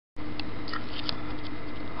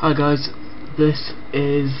Hi guys, this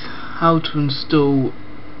is how to install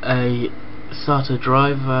a SATA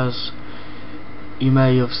drive. As you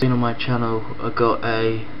may have seen on my channel, I got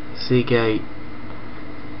a Seagate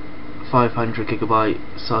 500GB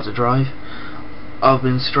SATA drive. I've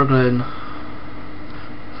been struggling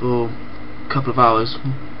for a couple of hours,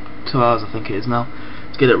 2 hours I think it is now,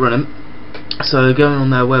 to get it running. So going on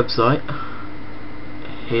their website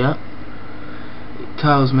here, it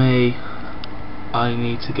tells me I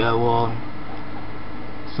need to go on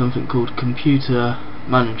something called computer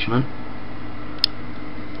management.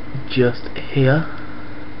 Just here.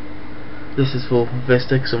 This is for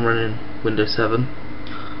Vista because I'm running Windows 7,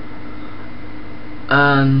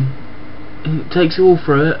 and it takes you all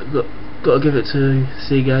through it. Got to give it to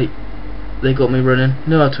Seagate. They got me running.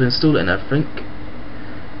 Know how to install it and everything,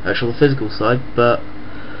 actually the physical side, but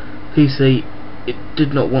PC it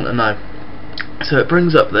did not want to know. So it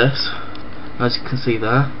brings up this. As you can see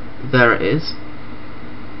there it is.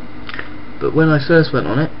 But when I first went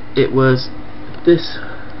on it, it was this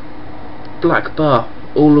black bar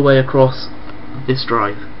all the way across this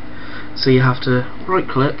drive. So you have to right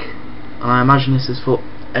click, and I imagine this is for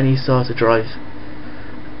any SATA drive,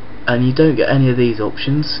 and you don't get any of these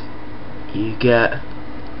options. You get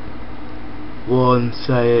one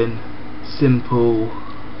saying simple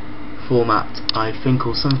format, I think,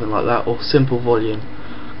 or something like that, or simple volume,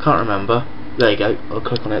 can't remember. There you go, I'll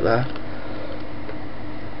click on it there.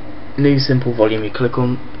 New simple volume, you click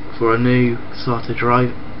on for a new SATA drive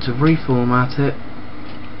to reformat it,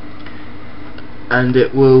 and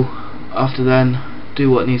it will after then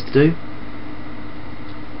do what it needs to do.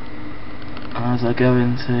 As I go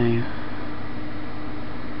into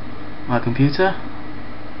my computer,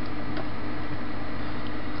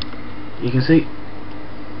 you can see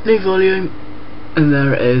new volume, and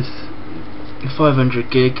there it is,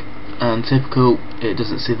 500 gig. And typical, it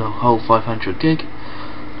doesn't see the whole 500 gig,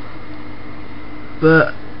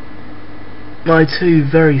 but my two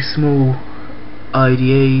very small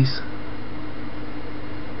IDEs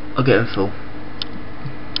are getting full.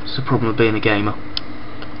 It's the problem of being a gamer.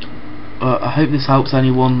 I hope this helps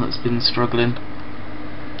anyone that's been struggling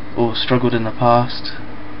or struggled in the past.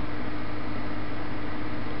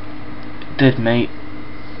 It did me,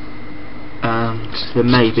 and there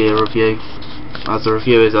may be a review. As the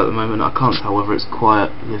review is at the moment, I can't tell whether it's quiet,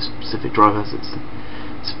 this specific drive, as it's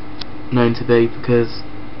known to be, because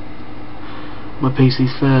my PC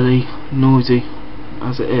is fairly noisy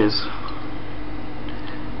as it is.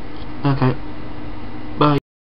 Okay.